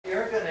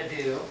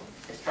to do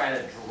is try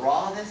to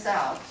draw this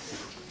out.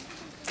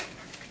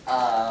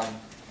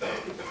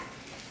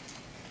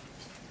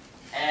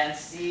 And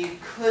see,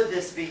 could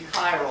this be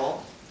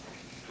chiral?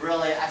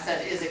 Really, I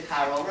said, is it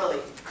chiral? Really,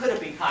 could it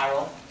be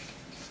chiral?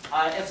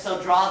 If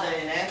so, draw the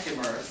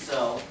enantiomers.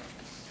 So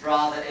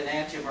draw the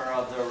enantiomer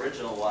of the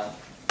original one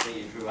that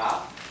you drew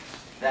out.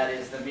 That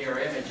is the mirror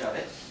image of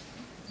it.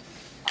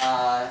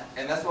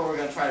 And that's what we're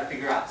going to try to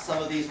figure out.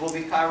 Some of these will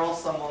be chiral,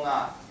 some will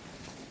not.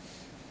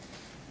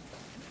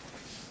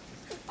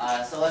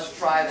 So let's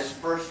try this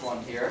first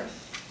one here.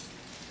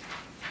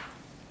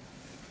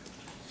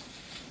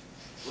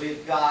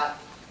 We've got,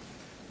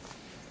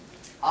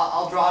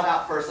 I'll draw it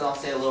out first and I'll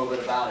say a little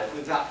bit about it.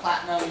 We've got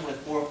platinum with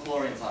 4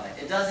 chlorines on it.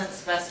 It doesn't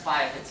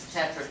specify if it's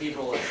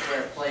tetrahedral or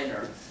square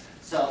planar.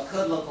 So it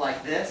could look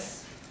like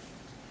this,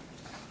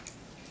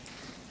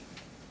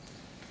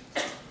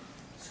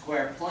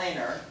 square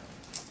planar,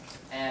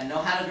 and know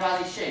how to draw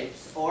these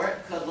shapes. Or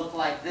it could look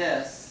like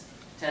this,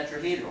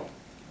 tetrahedral.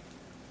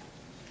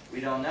 We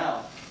don't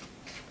know.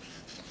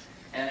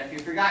 And if you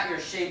forgot your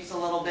shapes a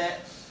little bit,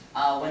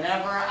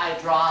 whenever I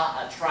draw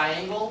a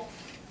triangle,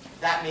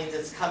 that means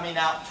it's coming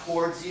out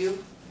towards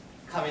you,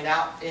 coming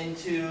out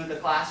into the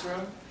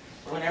classroom.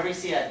 Whenever you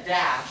see a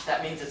dash,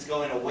 that means it's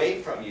going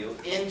away from you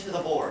into the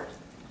board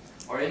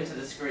or into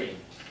the screen.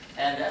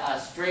 And a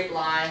straight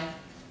line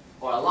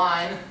or a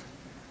line,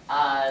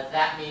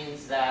 that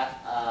means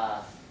that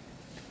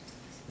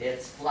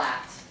it's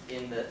flat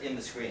in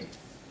the screen.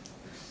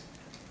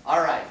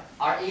 All right,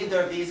 are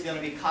either of these going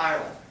to be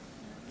chiral?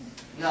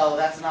 No,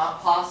 that's not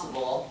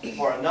possible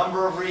for a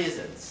number of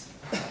reasons.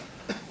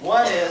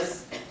 One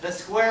is the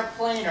square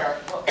planar.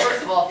 Well,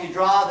 first of all, if you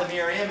draw the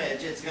mirror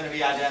image, it's going to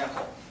be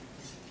identical.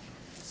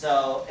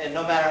 So, and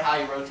no matter how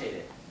you rotate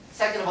it.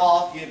 Second of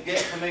all, if you get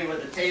familiar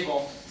with the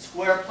table,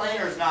 square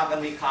planar is not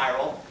going to be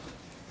chiral.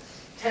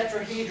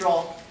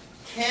 Tetrahedral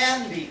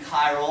can be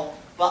chiral,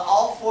 but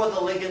all 4 of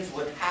the ligands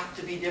would have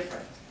to be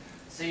different.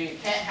 So you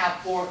can't have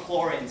 4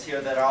 chlorines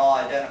here that are all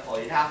identical.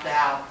 You'd have to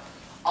have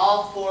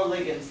all 4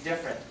 ligands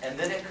different, and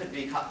then it could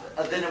be,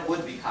 then it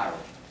would be chiral.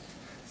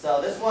 So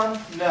this one,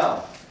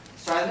 no.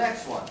 Let's try the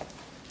next one.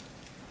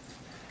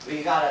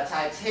 We got a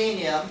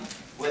titanium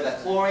with a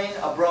chlorine,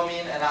 a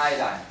bromine, and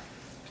iodine.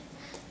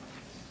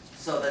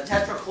 So the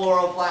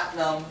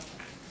tetrachloroplatinum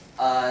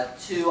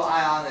 2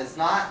 ion is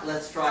not.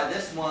 Let's try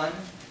this one.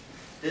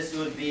 This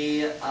would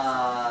be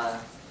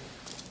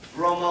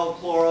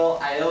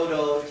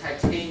bromochloroiodo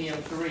titanium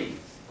 3.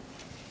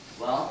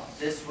 Well,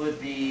 this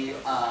would be,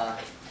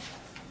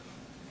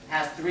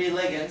 has 3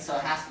 ligands, so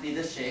it has to be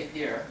this shape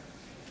here.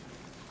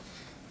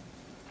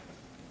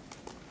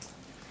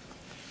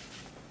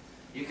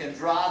 You can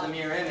draw the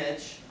mirror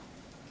image.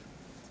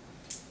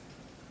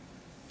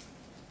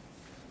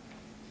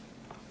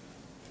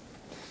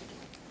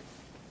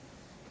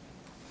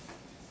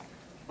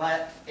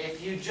 But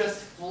if you just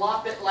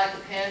flop it like a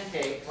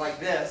pancake, like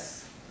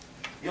this,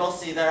 you'll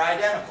see they're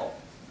identical.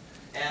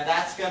 And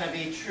that's going to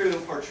be true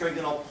for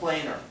trigonal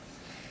planar.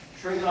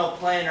 Trigonal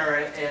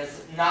planar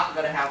is not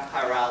going to have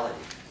chirality.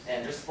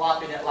 And just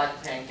flopping it like a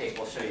pancake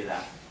will show you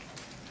that.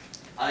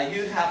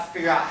 You'd have to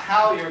figure out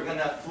how you're going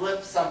to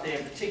flip something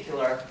in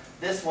particular.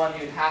 This one,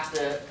 you'd have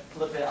to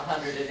flip it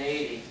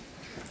 180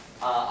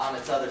 on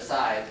its other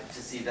side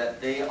to see that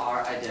they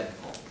are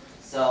identical.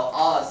 So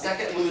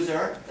second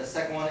loser, the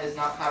second one is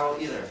not chiral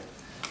either.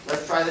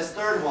 Let's try this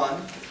third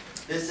one.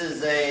 This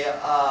is a,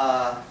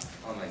 oh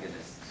my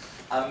goodness,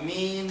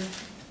 amine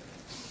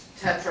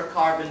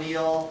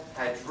tetracarbonyl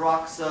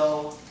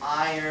hydroxo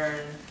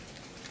iron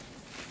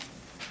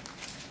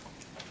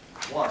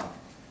 1.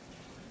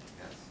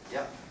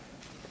 Yep.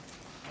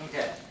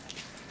 Okay.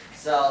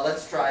 So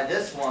let's try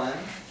this one.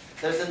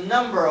 There's a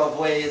number of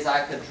ways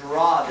I could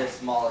draw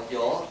this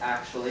molecule,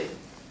 actually.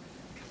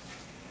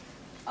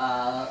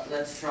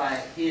 Let's try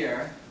it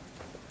here.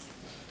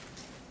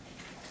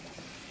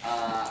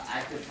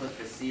 I could put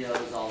the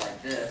COs all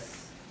like this.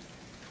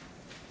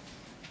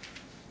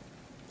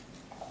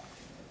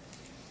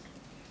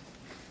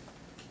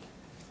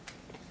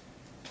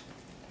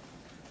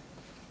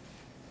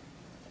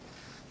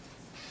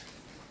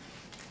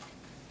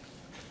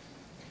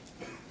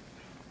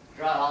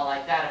 Draw it all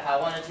like that. If I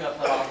wanted to, I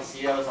put all the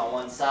COs on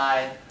one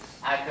side.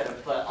 I could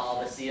have put all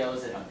the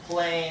COs in a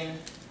plane.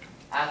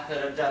 I could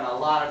have done a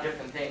lot of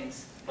different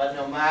things. But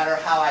no matter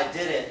how I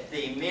did it,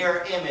 the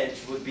mirror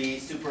image would be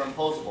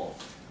superimposable.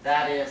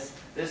 That is,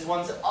 this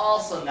one's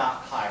also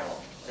not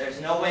chiral. There's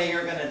no way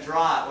you're going to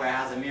draw it where it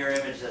has a mirror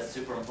image that's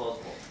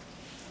superimposable.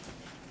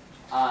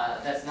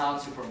 That's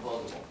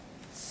non-superimposable.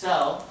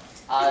 So,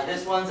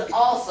 this one's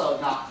also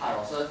not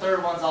chiral. So the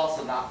third one's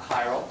also not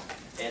chiral.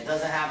 It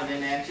doesn't have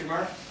an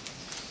enantiomer.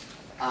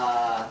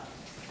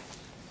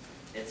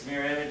 Its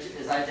mirror image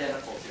is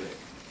identical to it.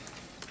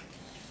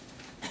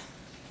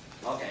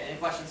 Okay, any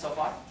questions so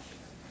far?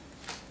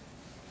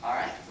 All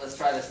right, let's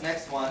try this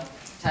next one.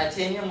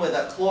 Titanium with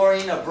a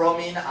chlorine, a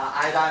bromine, an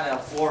iodine, and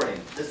a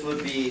fluorine. This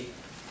would be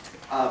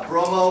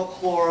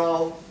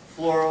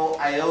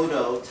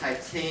bromochlorofluoroiodo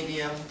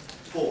titanium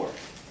 4.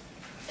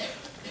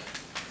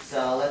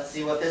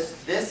 see what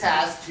this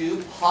has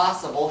two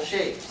possible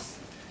shapes.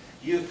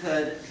 You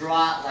could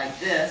draw it like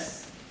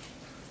this.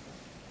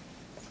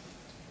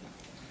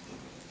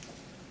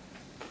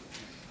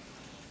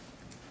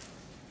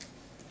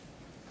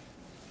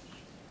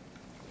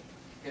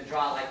 You could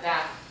draw it like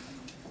that.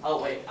 Oh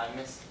wait, I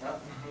missed. Oh.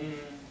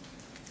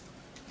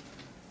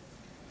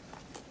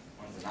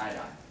 One's an eye.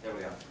 There we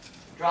go.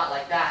 Draw it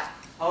like that.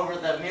 However,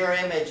 the mirror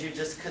image, you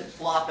just could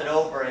flop it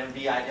over and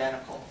be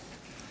identical.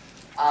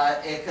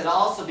 It could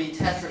also be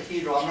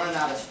tetrahedral. I'm running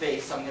out of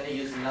space, so I'm going to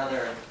use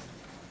another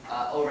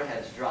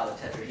overhead to draw the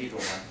tetrahedral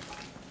one.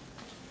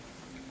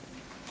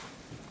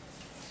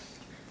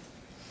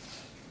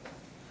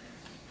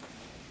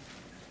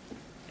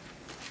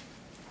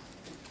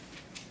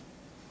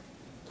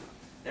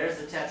 There's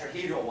the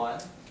tetrahedral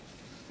one.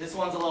 This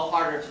one's a little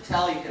harder to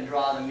tell. You can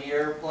draw the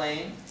mirror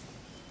plane.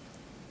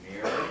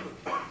 Mirror.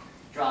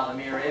 Draw the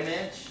mirror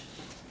image.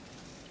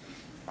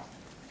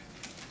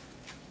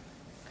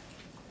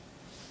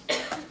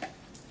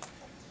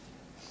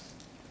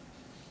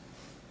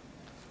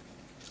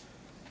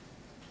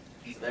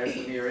 So there's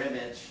the mirror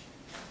image.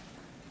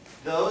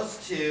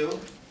 Those two,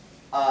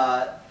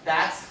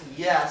 that's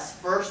yes,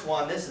 first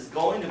one, this is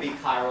going to be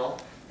chiral.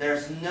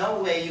 There's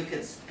no way you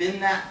could spin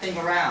that thing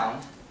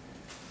around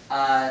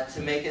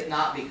to make it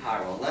not be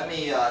chiral. Let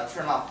me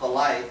turn off the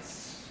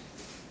lights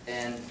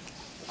and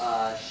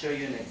show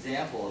you an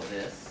example of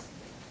this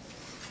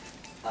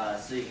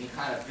so you can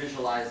kind of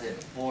visualize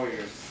it for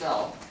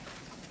yourself.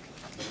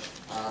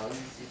 Let me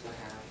see if I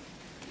have,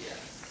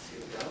 yes,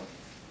 here we go.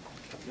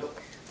 Nope.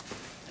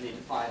 I need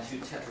to find two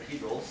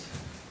tetrahedrals.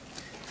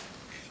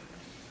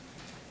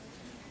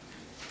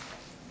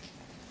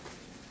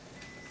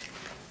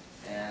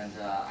 And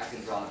I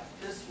can draw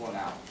this one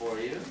out for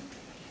you.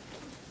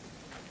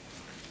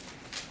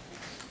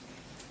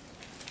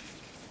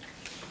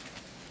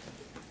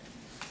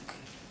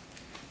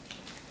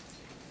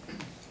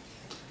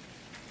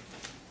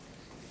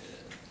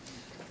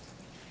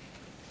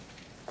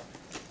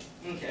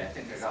 Okay, I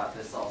think I got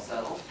this all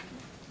settled.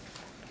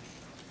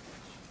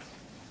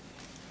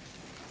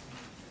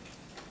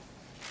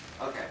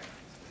 Okay,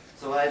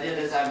 so what I did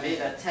is I made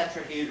a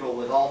tetrahedral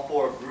with all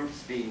four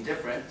groups being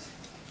different.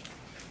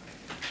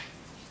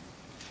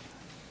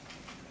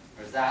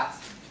 There's that.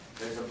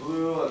 There's a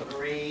blue, a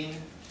green,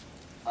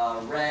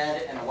 a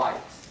red, and a white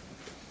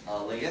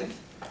ligand.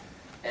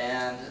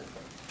 And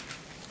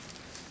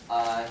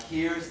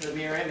here's the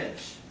mirror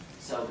image.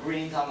 So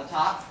green's on the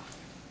top,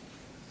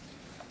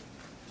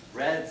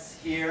 red's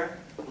here,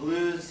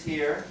 blue's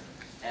here,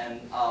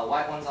 and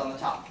white one's on the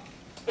top.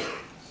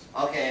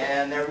 Okay,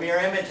 and they're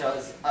mirror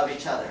images of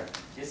each other.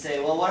 You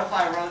say, well, what if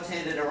I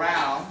rotate it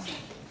around?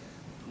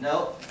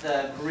 Nope,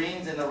 the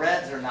greens and the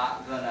reds are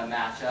not going to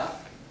match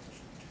up.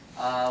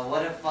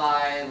 What if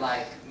I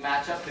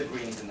match up the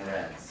greens and the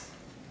reds?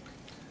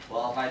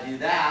 Well, if I do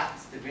that,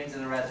 the greens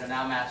and the reds are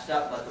now matched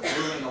up, but the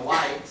blue and the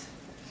white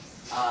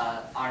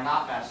are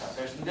not matched up.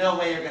 There's no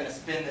way you're going to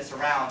spin this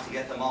around to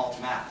get them all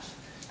to match.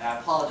 And I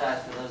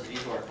apologize for those of you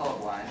who are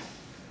colorblind.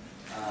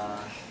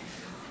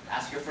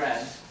 Ask your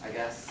friend, I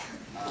guess.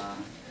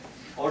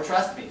 Or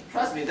trust me.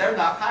 Trust me, they're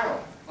not chiral.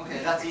 Okay,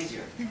 that's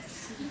easier.